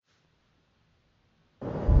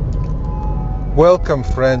Welcome,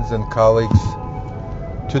 friends and colleagues.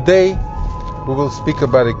 Today we will speak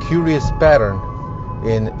about a curious pattern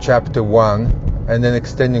in chapter 1 and then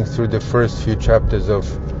extending through the first few chapters of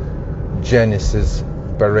Genesis,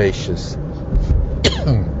 Bereshis.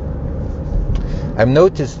 I've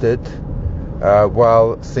noticed it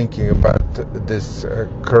while thinking about this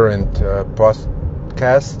current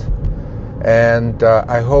podcast, and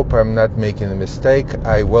I hope I'm not making a mistake.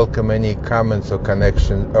 I welcome any comments or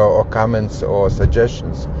comments or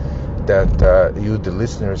suggestions that you, the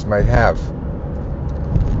listeners, might have.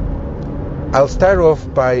 I'll start off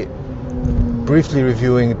by briefly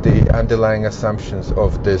reviewing the underlying assumptions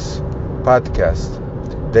of this podcast.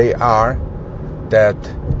 They are that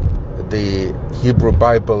the Hebrew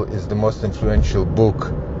Bible is the most influential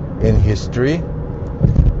book in history,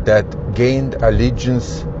 that gained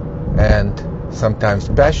allegiance and sometimes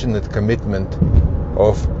passionate commitment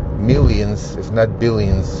of millions, if not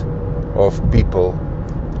billions, of people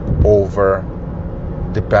over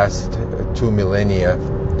the past 2 millennia.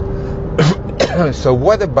 So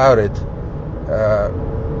what about it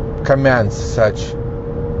commands such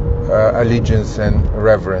allegiance and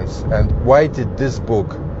reverence? And why did this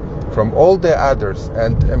book, from all the others,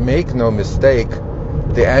 and make no mistake,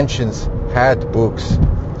 the ancients had books,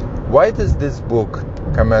 why does this book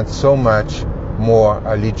command so much more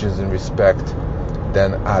allegiance and respect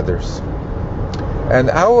than others? And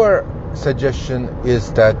our suggestion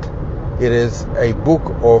is that it is a book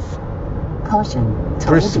of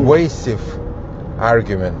persuasive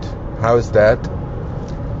argument. How is that?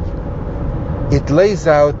 It lays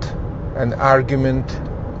out an argument,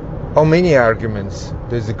 or many arguments.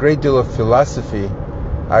 There's a great deal of philosophy.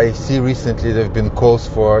 I see recently there have been calls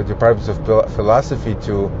for departments of philosophy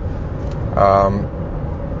to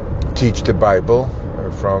teach the Bible,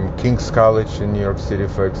 from King's College in New York City,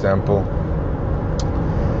 for example.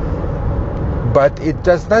 But it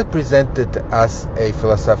does not present it as a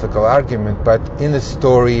philosophical argument, but in a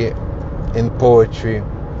story, in poetry,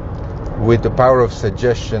 with the power of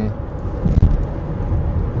suggestion,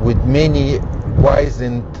 with many wise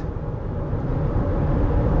and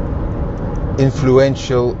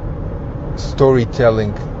influential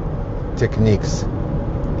storytelling techniques.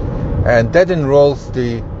 And that enrolls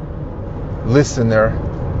the listener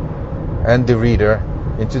and the reader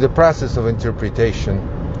into the process of interpretation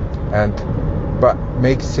and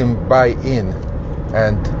makes him buy in,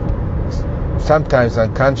 and sometimes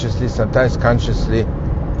unconsciously, sometimes consciously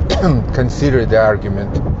consider the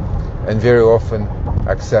argument, and very often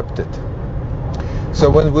accept it. So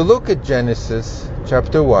when we look at Genesis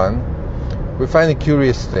chapter 1, we find a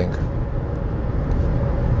curious thing.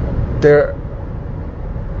 There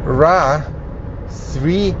are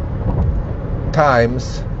 3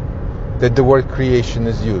 times that the word creation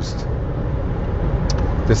is used.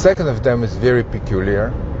 The second of them is very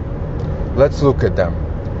peculiar. Let's look at them.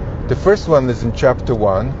 The first one is in chapter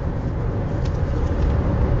 1.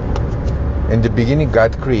 In the beginning,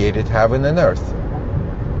 God created heaven and earth.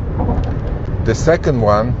 The second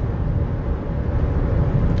one,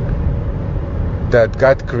 that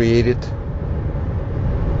God created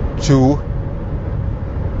 2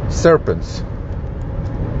 serpents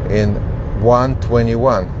in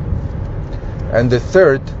 1:21, and the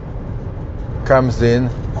third comes in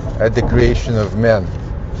at the creation of man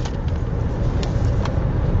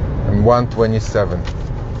in 1:27.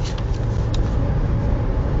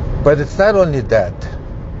 But it's not only that,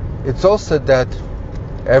 it's also that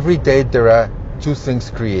every day there are 2 things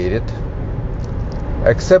created,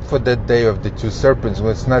 except for that day of the 2 serpents,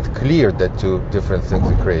 when it's not clear that 2 different things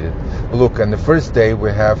are created. Look, on the first day we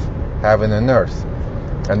have heaven and earth,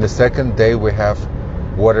 and the second day we have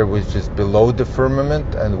water which is below the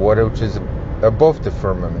firmament and water which is above the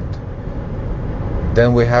firmament.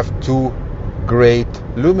 Then we have 2 great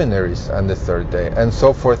luminaries on the third day, and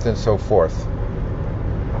so forth and so forth.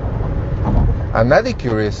 Another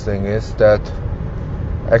curious thing is that,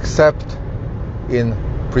 except in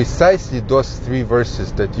precisely those 3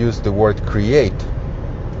 verses that use the word create,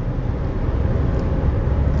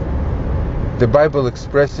 the Bible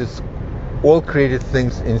expresses all created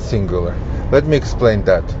things in singular. Let me explain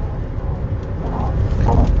that.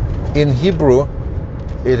 In Hebrew,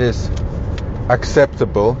 it is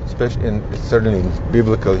acceptable, especially certainly in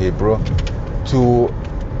biblical Hebrew, to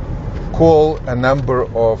call a number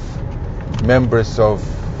of members of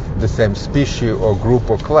the same species or group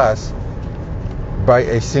or class by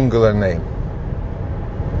a singular name.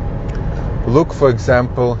 Look, for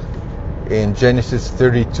example, in Genesis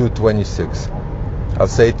 32:26. I'll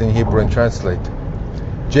say it in Hebrew and translate.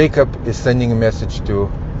 Jacob is sending a message to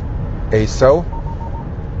Esau,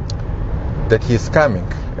 that he's coming,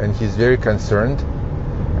 and he's very concerned,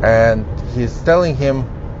 and he's telling him,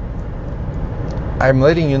 I'm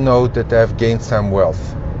letting you know that I've gained some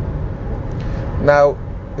wealth. Now,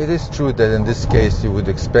 it is true that in this case you would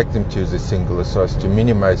expect him to use a singular so as to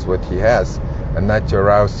minimize what he has and not to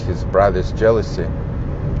arouse his brother's jealousy.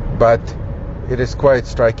 But it is quite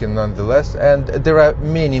striking nonetheless, and there are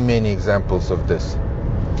many, many examples of this.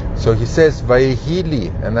 So he says,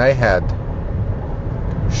 Vayehili, and I had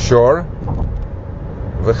shor,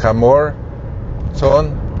 v'chamor,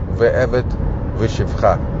 tzon, ve'evet,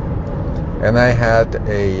 v'shivcha. And I had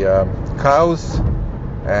cows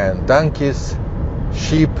and donkeys,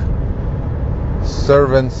 sheep,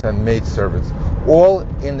 servants and maidservants, all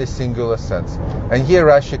in the singular sense. And here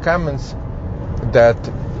Rashi comments that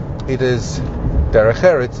it is derech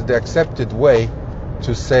eretz, the accepted way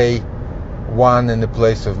to say one in the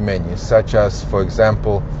place of many, such as, for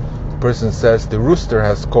example, a person says the rooster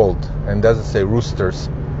has called and doesn't say roosters.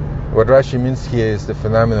 What Rashi means here is the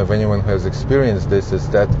phenomenon of anyone who has experienced this is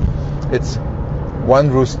that it's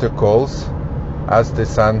one rooster calls as the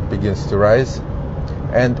sun begins to rise,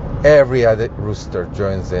 and every other rooster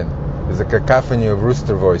joins in. There's a cacophony of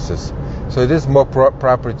rooster voices. So it is more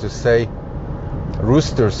proper to say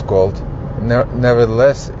roosters called.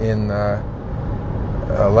 Nevertheless, in a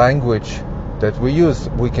language that we use,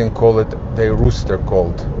 we can call it the rooster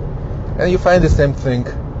called. And you find the same thing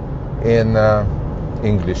in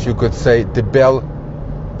English. You could say the bell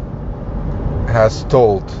has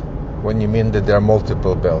tolled when you mean that there are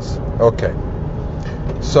multiple bells. Okay.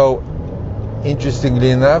 So, interestingly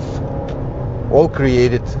enough, all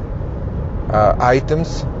created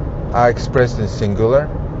items are expressed in singular,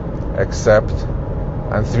 except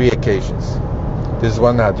on 3 occasions. There's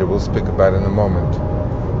one other we'll speak about in a moment.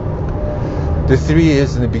 The 3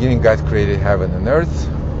 is, in the beginning God created heaven and earth,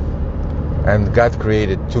 and God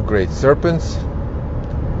created 2 great serpents,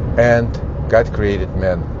 and God created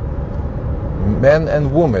men. Men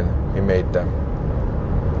and women, He made them.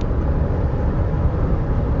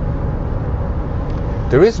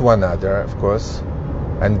 There is one other, of course,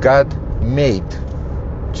 and God made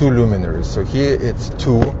 2 luminaries. So here it's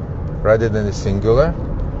 2 rather than a singular,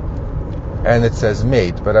 and it says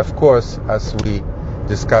made. But of course, as we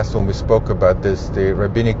discussed when we spoke about this, the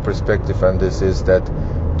rabbinic perspective on this is that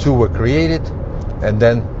 2 were created, and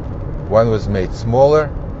then 1 was made smaller.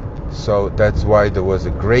 So that's why there was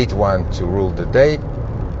a great one to rule the day,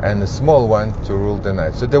 and a small one to rule the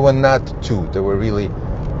night. So there were not 2; there were really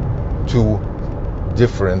 2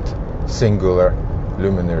 different singular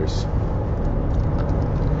luminaries.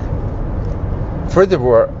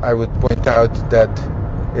 Furthermore, I would point out that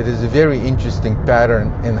it is a very interesting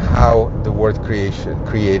pattern in how the word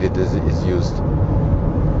created is used.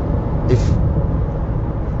 If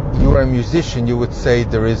you are a musician, you would say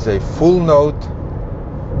there is a full note,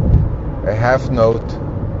 a half note,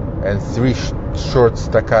 and 3 short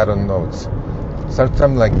staccato notes.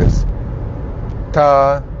 Something like this.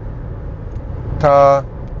 Ta, ta,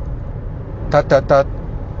 ta, ta, ta.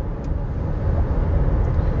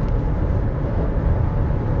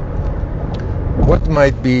 What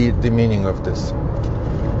might be the meaning of this?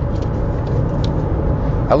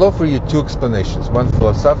 I'll offer you 2 explanations, one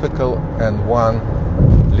philosophical and one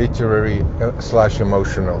literary /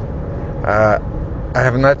 emotional. I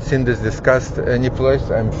have not seen this discussed any place.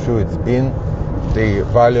 I'm sure it's been. The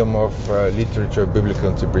volume of literature of biblical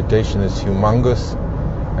interpretation is humongous,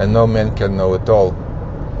 and no man can know it all.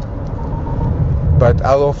 But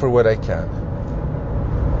I'll offer what I can.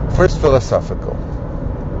 First, philosophical.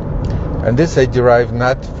 And this I derive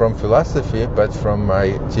not from philosophy, but from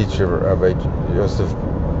my teacher, Rabbi Yosef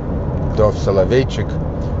Dov Soloveitchik,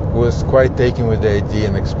 who was quite taken with the idea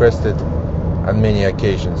and expressed it on many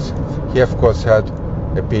occasions. He, of course, had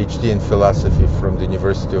a PhD in philosophy from the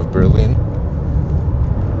University of Berlin,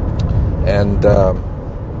 and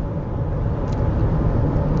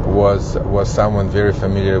was someone very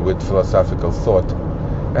familiar with philosophical thought.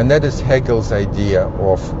 And that is Hegel's idea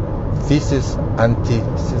of thesis,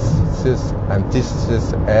 antithesis,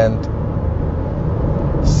 and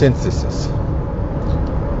synthesis.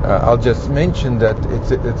 I'll just mention that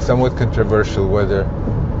it's somewhat controversial whether,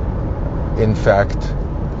 in fact,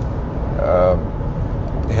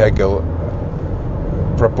 Hegel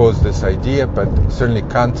proposed this idea, but certainly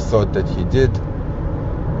Kant thought that he did,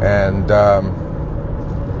 and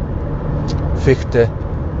Fichte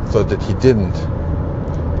thought that he didn't.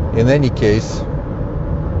 In any case,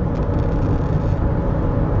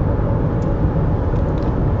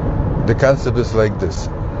 the concept is like this.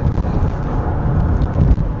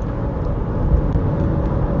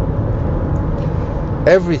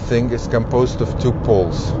 Everything is composed of 2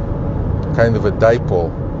 poles. kind of a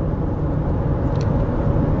dipole.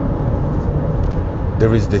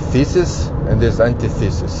 There is the thesis and there's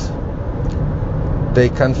antithesis. They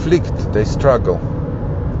conflict, they struggle.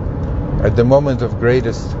 At the moment of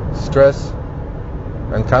greatest stress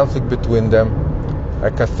and conflict between them, a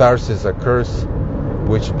catharsis occurs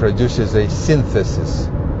which produces a synthesis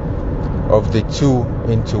of the two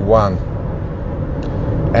into one.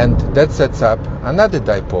 And that sets up another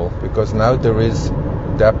dipole, because now there is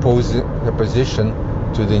the opposition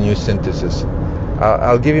to the new synthesis.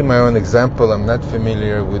 I'll give you my own example. I'm not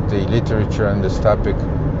familiar with the literature on this topic.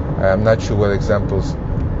 I'm not sure what examples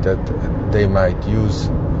that they might use.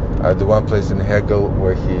 The one place in Hegel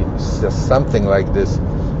where he says something like this,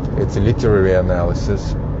 it's a literary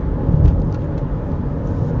analysis.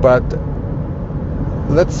 But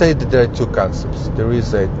let's say that there are two concepts. There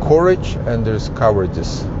is a courage and there's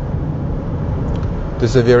cowardice.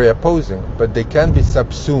 These are very opposing, but they can be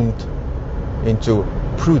subsumed into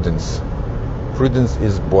prudence. Prudence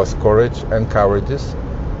is both courage and cowardice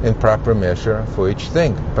in proper measure for each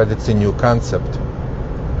thing, but it's a new concept.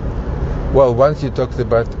 Well, once you talked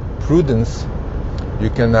about prudence, you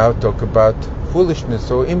can now talk about foolishness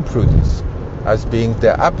or imprudence as being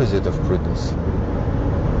the opposite of prudence.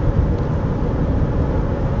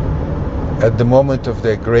 At the moment of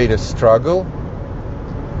their greatest struggle,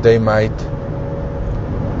 they might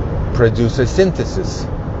produce a synthesis,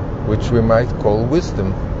 which we might call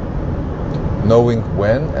wisdom, knowing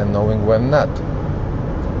when and knowing when not,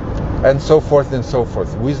 and so forth and so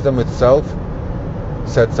forth. Wisdom itself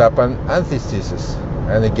sets up an antithesis,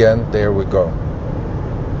 and again, there we go.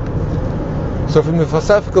 So from a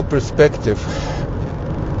philosophical perspective,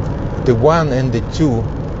 the one and the two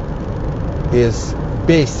is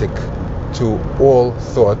basic to all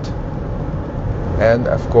thought, and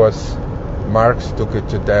of course Marx took it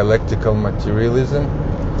to dialectical materialism,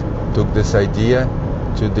 took this idea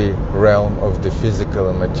to the realm of the physical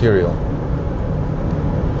and material.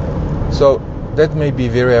 So that may be a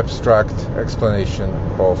very abstract explanation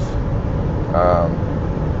of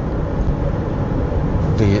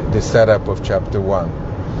the setup of chapter 1.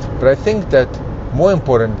 But I think that more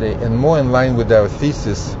importantly and more in line with our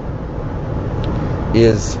thesis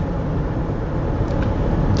is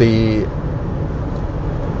the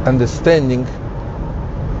understanding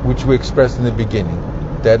which we expressed in the beginning.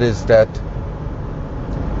 That is that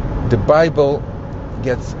the Bible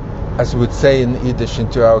gets, as we would say in Yiddish,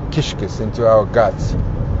 into our kishkes, into our guts.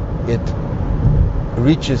 It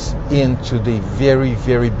reaches into the very,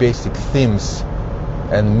 very basic themes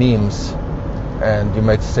and memes, and you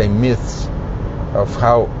might say myths, of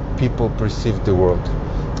how people perceive the world.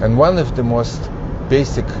 And one of the most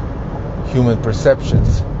basic human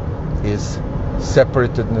perceptions is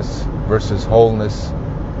separatedness versus wholeness,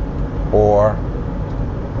 or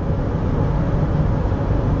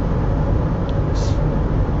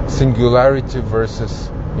singularity versus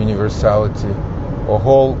universality, or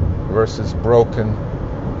whole versus broken,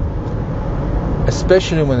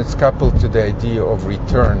 especially when it's coupled to the idea of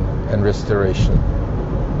return and restoration.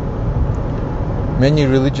 Many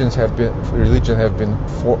religions have been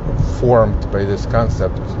formed by this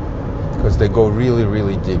concept because they go really,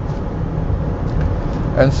 really deep.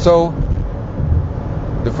 And so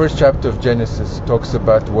the first chapter of Genesis talks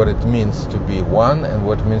about what it means to be one and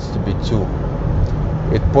what it means to be two.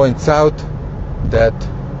 It points out that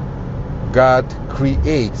God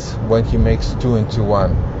creates when He makes two into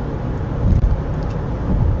one.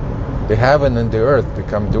 The heaven and the earth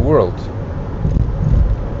become the world.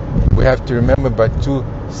 We have to remember about two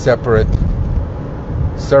separate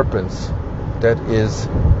serpents that is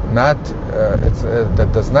not that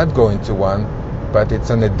does not go into one, but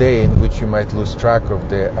it's on a day in which you might lose track of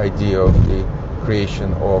the idea of the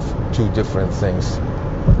creation of two different things.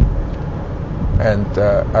 And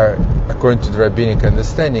according to the rabbinic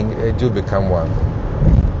understanding, they do become one,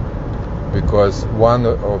 because one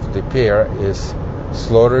of the pair is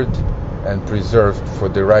slaughtered and preserved for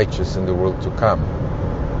the righteous in the world to come.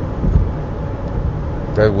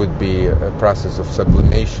 That would be a process of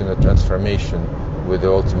sublimation or transformation with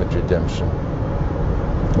the ultimate redemption.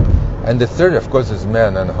 And the third, of course, is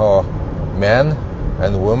man, and how man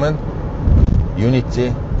and woman,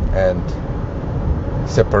 unity and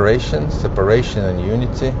separation and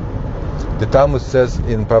unity. The Talmud says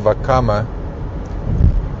in Bava Kama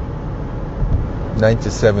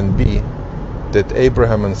 97b that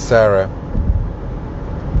Abraham and Sarah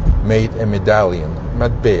made a medallion,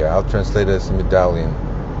 matbeya, I'll translate it as a medallion.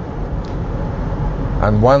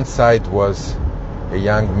 On one side was a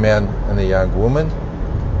young man and a young woman,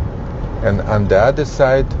 and on the other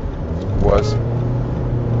side was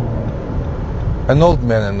an old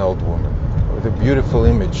man and old woman, with a beautiful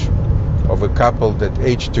image of a couple that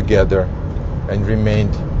aged together and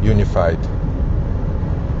remained unified.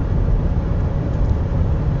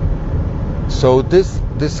 So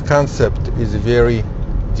this concept is a very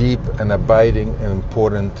deep and abiding and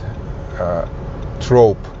important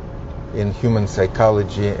trope in human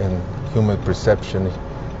psychology and human perception,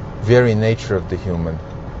 very nature of the human.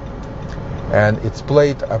 And it's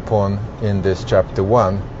played upon in this chapter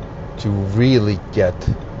 1 to really get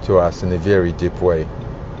to us in a very deep way.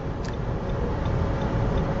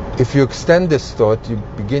 If you extend this thought, you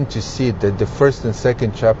begin to see that the first and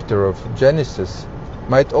second chapter of Genesis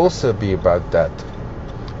might also be about that.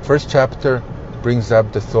 First chapter brings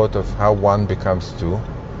up the thought of how one becomes two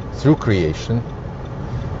through creation.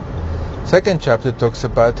 Second chapter talks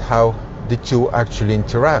about how the two actually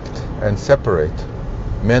interact and separate.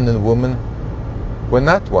 Men and women were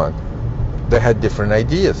not one. They had different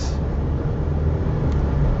ideas.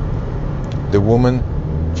 The woman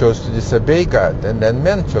chose to disobey God, and then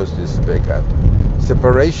men chose to disobey God.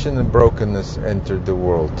 Separation and brokenness entered the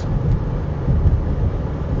world.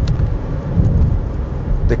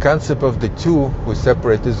 The concept of the two who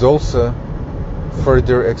separate is also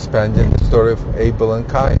further expanded in the story of Abel and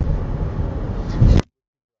Cain.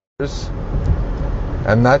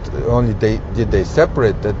 And not only did they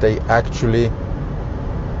separate, that they actually,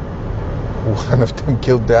 one of them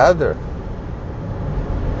killed the other.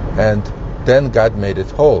 And then God made it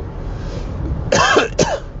whole.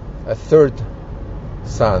 A third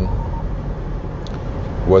son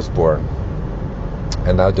was born.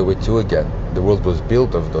 And now there were two again. The world was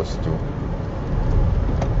built of those two.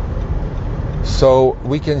 So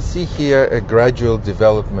we can see here a gradual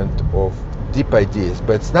development of deep ideas.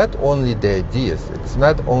 But it's not only the ideas. It's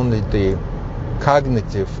not only the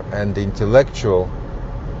cognitive and the intellectual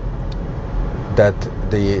that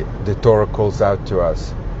the Torah calls out to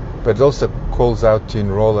us, but it also calls out to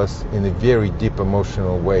enroll us in a very deep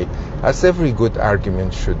emotional way, as every good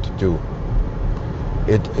argument should do.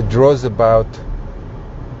 It draws about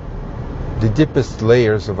the deepest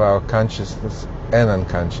layers of our consciousness and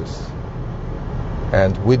unconscious.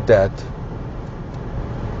 And with that,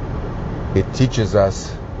 it teaches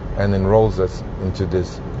us and enrolls us into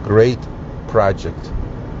this great project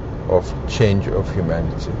of change of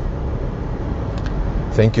humanity.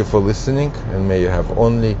 Thank you for listening, and may you have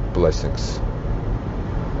only blessings.